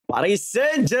Paris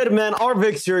Saint-Germain are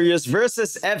victorious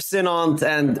versus FC Nantes.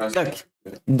 And look,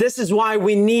 this is why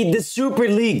we need the Super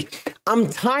League. I'm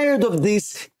tired of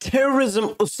these terrorism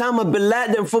Osama bin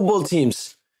Laden football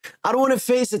teams. I don't want to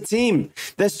face a team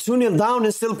that's 2-0 down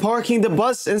and still parking the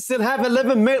bus and still have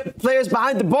 11 players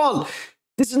behind the ball.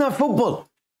 This is not football.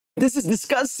 This is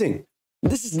disgusting.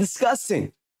 This is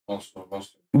disgusting.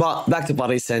 But back to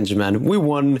Paris Saint-Germain. We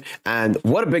won, and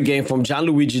what a big game from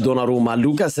Gianluigi Donnarumma,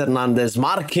 Lucas Hernandez,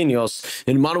 Marquinhos,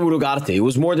 and Manu Ugarte. It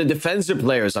was more the defensive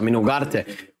players. I mean, Ugarte,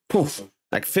 poof,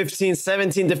 like 15,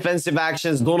 17 defensive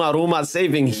actions. Donnarumma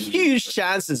saving huge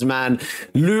chances, man.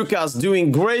 Lucas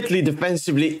doing greatly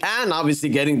defensively and obviously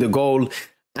getting the goal.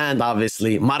 And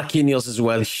obviously Marquinhos as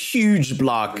well. Huge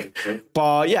block.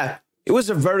 But yeah, it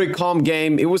was a very calm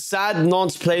game. It was sad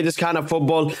Nantes played this kind of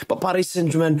football, but Paris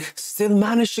Saint-Germain still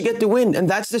managed to get the win. And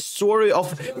that's the story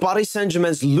of Paris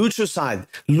Saint-Germain's Lucho side.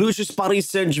 Lucho's Paris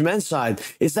Saint-Germain side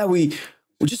is that we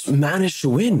just managed to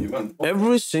win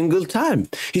every single time.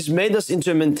 He's made us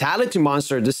into a mentality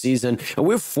monster this season, and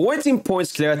we're 14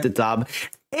 points clear at the top,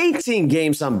 18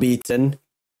 games unbeaten.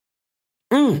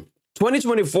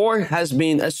 2024 has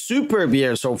been a superb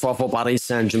year so far for Paris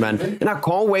Saint-Germain, and I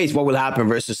can't wait what will happen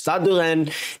versus Stade de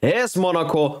Rennes, AS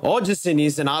Monaco, OGC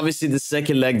Nice, and obviously the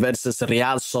second leg versus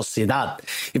Real Sociedad.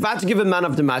 If I had to give a man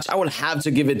of the match, I would have to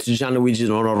give it to Gianluigi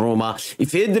Donnarumma.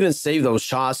 If he didn't save those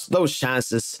shots, those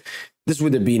chances, this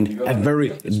would have been a very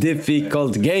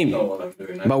difficult game.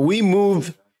 But we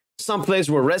moved. Some players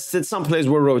were rested, some players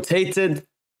were rotated.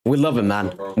 We love it,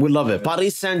 man. We love it.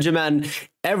 Paris Saint-Germain,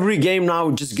 every game now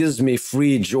just gives me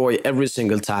free joy every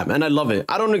single time. And I love it.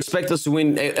 I don't expect us to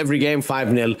win every game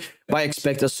 5-0, but I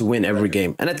expect us to win every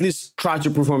game. And at least try to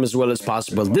perform as well as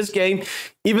possible. This game,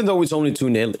 even though it's only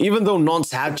 2-0, even though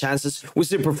Nantes had chances, we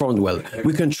still performed well.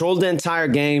 We controlled the entire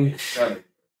game.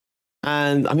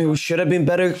 And I mean, we should have been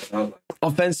better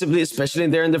offensively, especially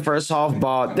there in the first half,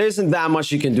 but there isn't that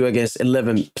much you can do against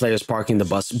 11 players parking the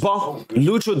bus. But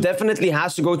Lucho definitely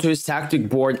has to go to his tactic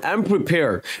board and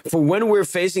prepare for when we're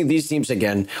facing these teams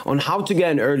again on how to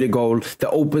get an early goal that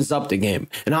opens up the game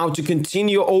and how to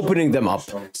continue opening them up,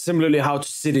 similarly how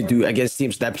to City do against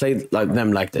teams that play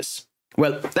like this.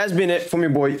 Well, that's been it from your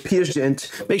boy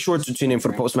PSG. Make sure to tune in for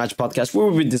the post-match podcast where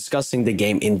we'll be discussing the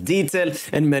game in detail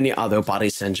and many other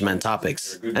Paris Saint-Germain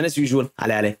topics. And as usual,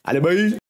 allez, bye!